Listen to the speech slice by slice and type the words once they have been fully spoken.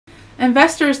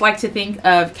Investors like to think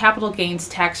of capital gains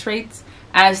tax rates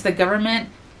as the government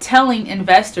telling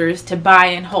investors to buy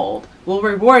and hold. We'll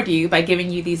reward you by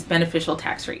giving you these beneficial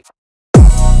tax rates.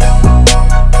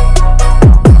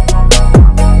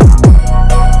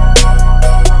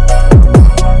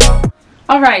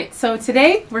 Alright, so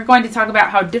today we're going to talk about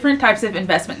how different types of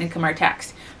investment income are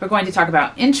taxed. We're going to talk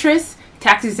about interest,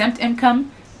 tax-exempt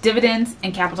income, dividends,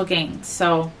 and capital gains.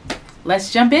 So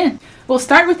let's jump in. We'll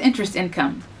start with interest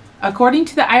income. According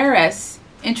to the IRS,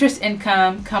 interest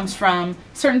income comes from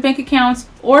certain bank accounts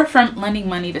or from lending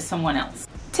money to someone else.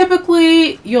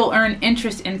 Typically, you'll earn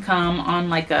interest income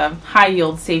on like a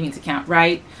high-yield savings account,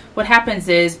 right? What happens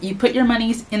is you put your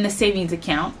monies in the savings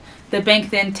account. The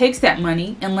bank then takes that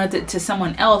money and lends it to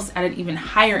someone else at an even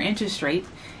higher interest rate,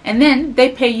 and then they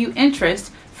pay you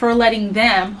interest for letting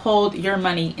them hold your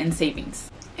money in savings.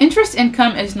 Interest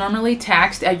income is normally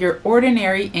taxed at your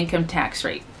ordinary income tax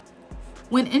rate.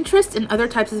 When interest and other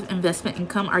types of investment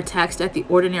income are taxed at the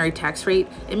ordinary tax rate,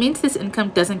 it means this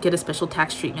income doesn't get a special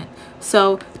tax treatment.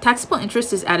 So, taxable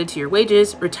interest is added to your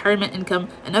wages, retirement income,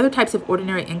 and other types of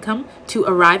ordinary income to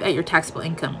arrive at your taxable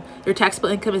income. Your taxable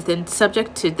income is then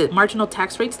subject to the marginal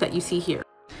tax rates that you see here.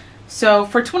 So,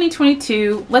 for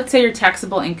 2022, let's say your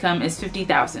taxable income is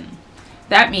 $50,000.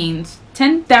 That means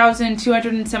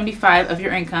 $10,275 of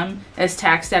your income is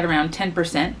taxed at around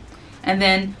 10%, and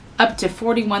then up to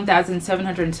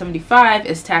 $41,775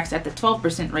 is taxed at the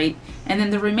 12% rate, and then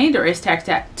the remainder is taxed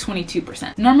at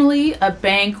 22%. Normally, a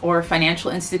bank or financial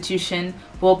institution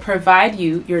will provide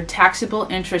you your taxable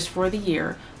interest for the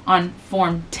year on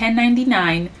Form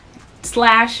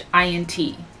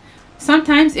 1099/INT.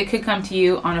 Sometimes it could come to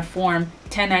you on a Form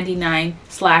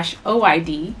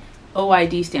 1099/OID.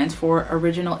 OID stands for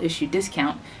Original Issue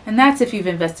Discount, and that's if you've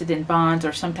invested in bonds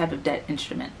or some type of debt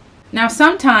instrument. Now,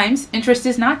 sometimes interest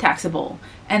is not taxable,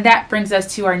 and that brings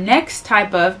us to our next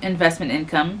type of investment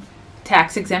income,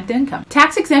 tax-exempt income.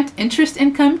 Tax-exempt interest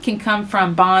income can come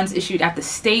from bonds issued at the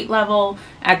state level,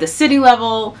 at the city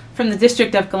level, from the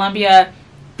District of Columbia.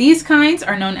 These kinds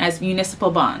are known as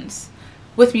municipal bonds.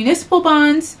 With municipal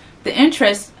bonds, the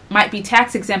interest might be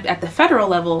tax-exempt at the federal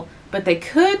level, but they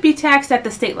could be taxed at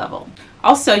the state level.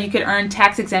 Also, you could earn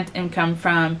tax-exempt income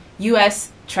from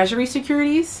U.S. Treasury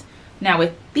securities. Now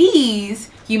with these,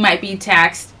 you might be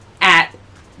taxed at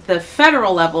the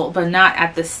federal level, but not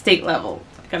at the state level.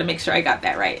 I gotta make sure I got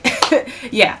that right.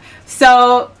 Yeah,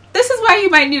 so this is why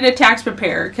you might need a tax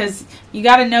preparer, because you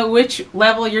gotta know which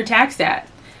level you're taxed at.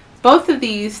 Both of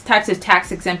these types of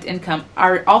tax-exempt income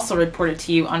are also reported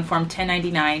to you on Form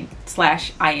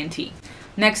 1099/INT.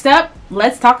 Next up,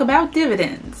 let's talk about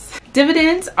dividends.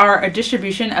 Dividends are a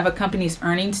distribution of a company's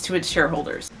earnings to its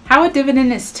shareholders. How a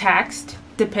dividend is taxed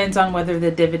depends on whether the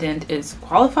dividend is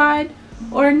qualified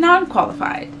or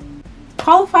non-qualified.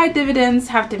 Qualified dividends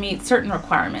have to meet certain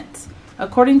requirements.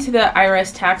 According to the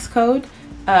IRS tax code,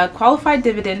 a qualified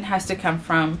dividend has to come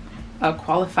from a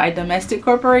qualified domestic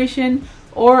corporation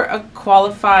or a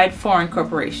qualified foreign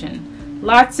corporation.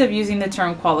 Lots of using the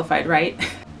term qualified, right?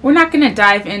 We're not going to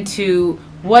dive into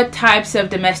what types of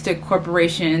domestic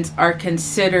corporations are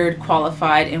considered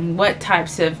qualified and what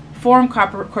types of foreign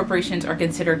corporations are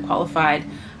considered qualified.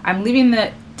 I'm leaving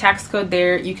the tax code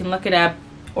there. You can look it up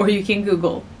or you can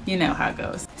Google. You know how it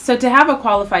goes. So to have a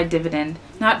qualified dividend,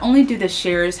 not only do the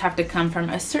shares have to come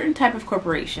from a certain type of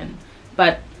corporation,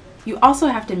 but you also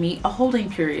have to meet a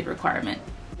holding period requirement.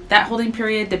 That holding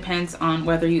period depends on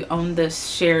whether you own the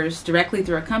shares directly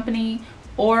through a company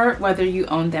or whether you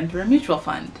own them through a mutual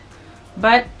fund.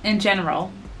 But in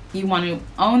general, you want to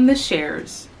own the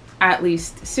shares at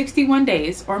least 61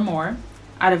 days or more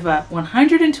out of a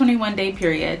 121-day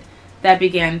period that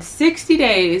began 60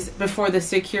 days before the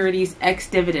security's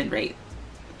ex-dividend rate.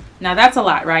 Now that's a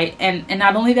lot, right? And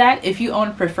not only that, if you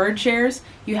own preferred shares,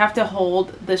 you have to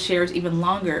hold the shares even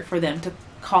longer for them to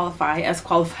qualify as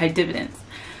qualified dividends.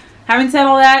 Having said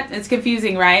all that, it's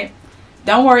confusing, right?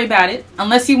 Don't worry about it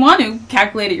unless you want to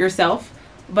calculate it yourself.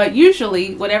 But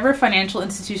usually, whatever financial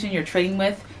institution you're trading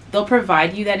with, they'll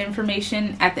provide you that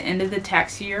information at the end of the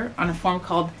tax year on a form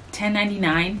called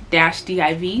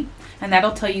 1099-DIV, and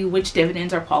that'll tell you which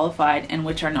dividends are qualified and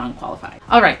which are non-qualified.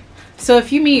 All right, so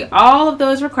if you meet all of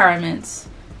those requirements,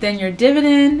 then your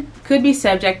dividend could be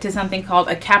subject to something called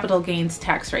a capital gains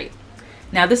tax rate.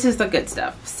 Now, this is the good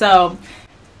stuff. So,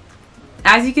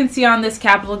 as you can see on this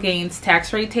capital gains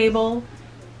tax rate table,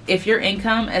 if your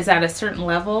income is at a certain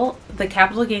level, the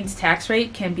capital gains tax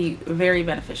rate can be very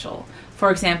beneficial. For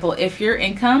example, if your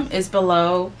income is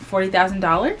below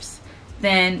 $40,000,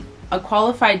 then a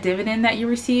qualified dividend that you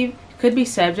receive could be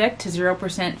subject to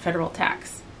 0% federal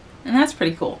tax. and that's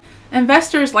pretty cool.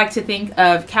 Investors like to think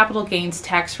of capital gains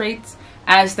tax rates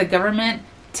as the government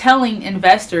telling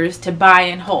investors to buy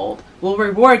and hold. We'll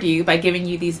reward you by giving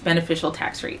you these beneficial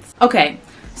tax rates. Okay,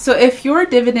 so if your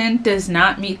dividend does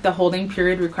not meet the holding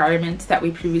period requirements that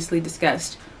we previously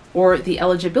discussed, or the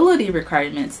eligibility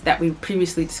requirements that we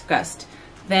previously discussed,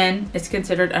 then it's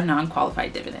considered a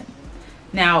non-qualified dividend.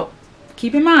 Now,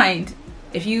 keep in mind,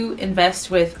 if you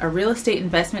invest with a real estate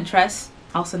investment trust,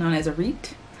 also known as a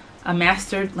REIT, a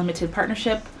mastered limited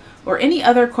partnership, or any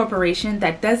other corporation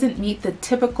that doesn't meet the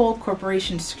typical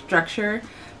corporation structure,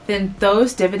 then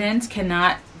those dividends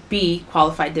cannot be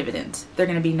qualified dividends. They're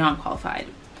going to be non-qualified.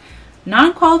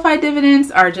 Non-qualified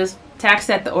dividends are just taxed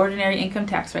at the ordinary income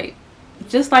tax rate,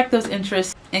 just like those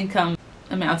interest income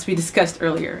amounts we discussed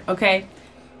earlier, okay?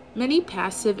 Many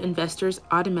passive investors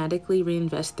automatically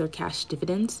reinvest their cash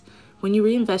dividends. When you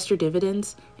reinvest your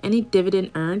dividends, any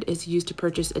dividend earned is used to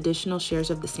purchase additional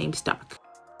shares of the same stock.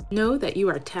 Know that you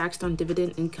are taxed on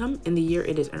dividend income in the year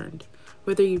it is earned.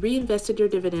 Whether you reinvested your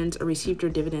dividends or received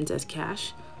your dividends as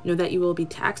cash, know that you will be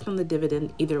taxed on the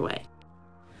dividend either way.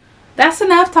 That's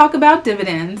enough talk about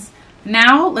dividends.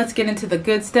 Now let's get into the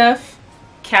good stuff,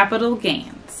 capital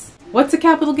gains. What's a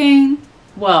capital gain?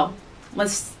 Well,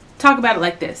 let's talk about it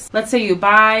like this. Let's say you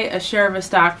buy a share of a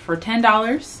stock for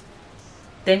 $10,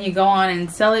 then you go on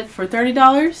and sell it for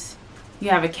 $30. You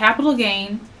have a capital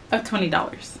gain of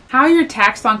 $20. How you're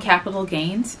taxed on capital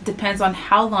gains depends on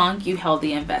how long you held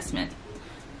the investment.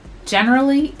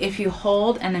 Generally, if you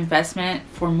hold an investment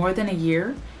for more than a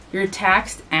year, you're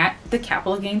taxed at the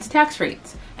capital gains tax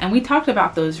rates. And we talked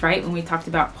about those, right, when we talked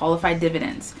about qualified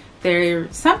dividends.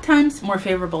 They're sometimes more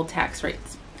favorable tax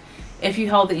rates. If you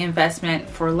held the investment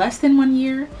for less than 1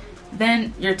 year,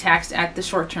 then you're taxed at the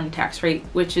short-term tax rate,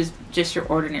 which is just your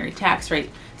ordinary tax rate,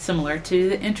 similar to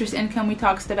the interest income we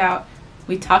talked about,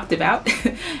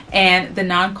 and the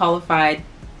non-qualified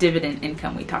dividend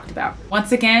income we talked about.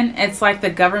 Once again, it's like the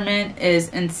government is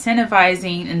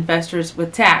incentivizing investors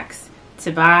with tax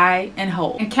to buy and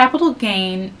hold. And capital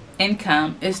gain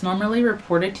income is normally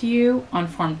reported to you on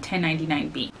Form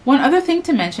 1099-B. One other thing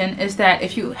to mention is that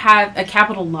if you have a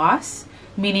capital loss,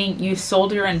 meaning you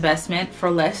sold your investment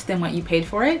for less than what you paid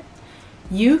for it,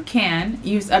 you can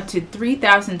use up to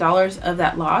 $3,000 of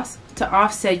that loss to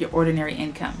offset your ordinary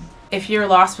income. If your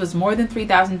loss was more than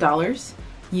 $3,000,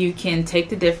 you can take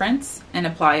the difference and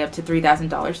apply up to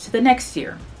 $3,000 to the next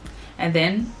year, and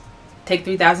then take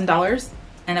 $3,000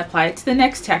 and apply it to the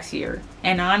next tax year,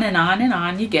 and on and on and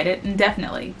on. You get it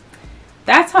indefinitely.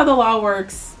 That's how the law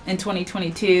works in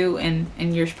 2022 and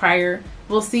in years prior.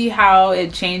 We'll see how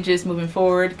it changes moving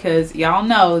forward, because y'all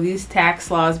know these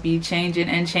tax laws be changing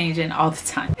and changing all the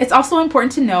time. It's also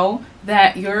important to know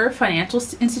that your financial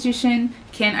institution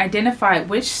can identify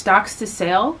which stocks to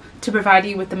sell to provide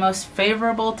you with the most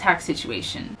favorable tax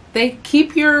situation. They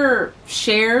keep your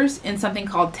shares in something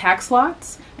called tax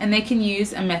lots, and they can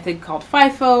use a method called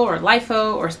FIFO or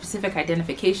LIFO, or specific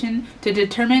identification, to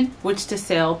determine which to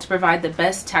sell to provide the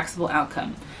best taxable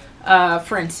outcome.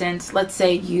 For instance, let's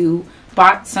say you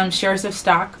bought some shares of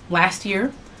stock last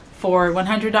year for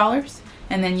 $100,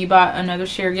 and then you bought another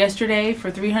share yesterday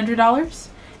for $300,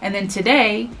 and then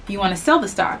today you want to sell the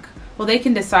stock. Well, they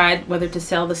can decide whether to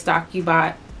sell the stock you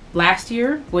bought last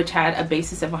year, which had a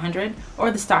basis of 100,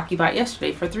 or the stock you bought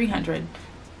yesterday for 300,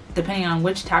 depending on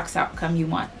which tax outcome you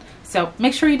want. So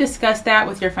make sure you discuss that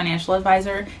with your financial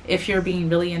advisor if you're being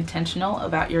really intentional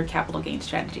about your capital gain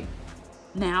strategy.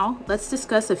 Now, let's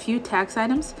discuss a few tax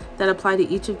items that apply to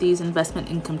each of these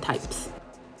investment income types.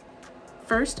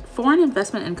 First, foreign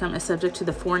investment income is subject to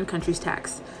the foreign country's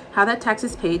tax. How that tax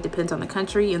is paid depends on the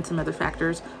country and some other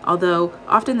factors, although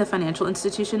often the financial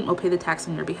institution will pay the tax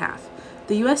on your behalf.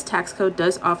 The U.S. tax code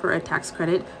does offer a tax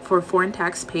credit for foreign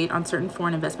tax paid on certain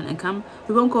foreign investment income.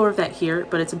 We won't go over that here,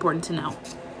 but it's important to know.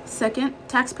 Second,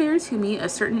 taxpayers who meet a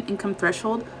certain income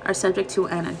threshold are subject to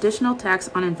an additional tax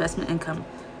on investment income.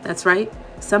 That's right,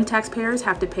 some taxpayers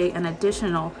have to pay an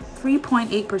additional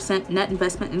 3.8% net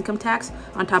investment income tax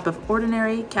on top of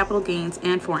ordinary, capital gains,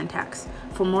 and foreign tax.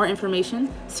 For more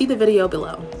information, see the video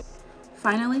below.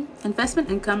 Finally,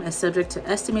 investment income is subject to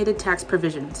estimated tax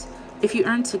provisions. If you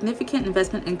earn significant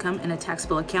investment income in a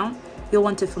taxable account, you'll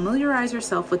want to familiarize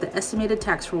yourself with the estimated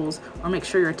tax rules or make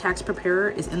sure your tax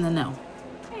preparer is in the know.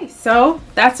 Okay, so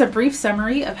that's a brief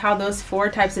summary of how those 4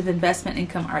 types of investment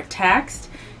income are taxed.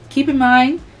 Keep in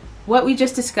mind, what we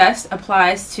just discussed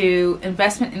applies to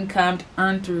investment income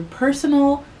earned through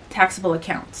personal taxable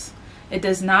accounts. It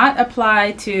does not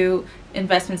apply to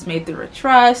investments made through a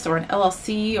trust or an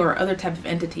LLC or other type of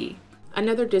entity.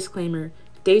 Another disclaimer,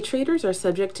 day traders are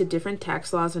subject to different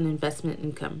tax laws on investment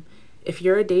income. If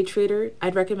you're a day trader,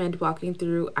 I'd recommend walking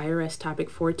through IRS Topic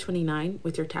 429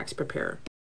 with your tax preparer.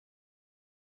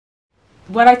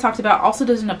 What I talked about also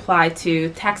doesn't apply to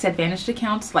tax-advantaged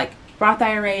accounts like Roth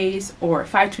IRAs or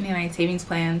 529 savings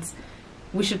plans.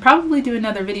 We should probably do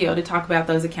another video to talk about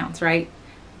those accounts, right?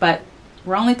 But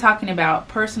we're only talking about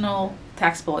personal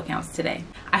taxable accounts today.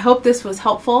 I hope this was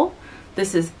helpful.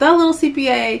 This is the Little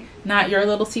CPA, not your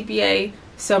Little CPA.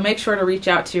 So make sure to reach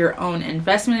out to your own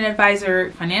investment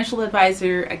advisor, financial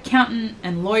advisor, accountant,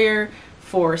 and lawyer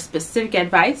for specific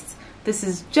advice. This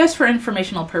is just for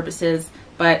informational purposes,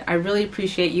 but I really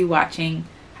appreciate you watching.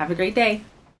 Have a great day.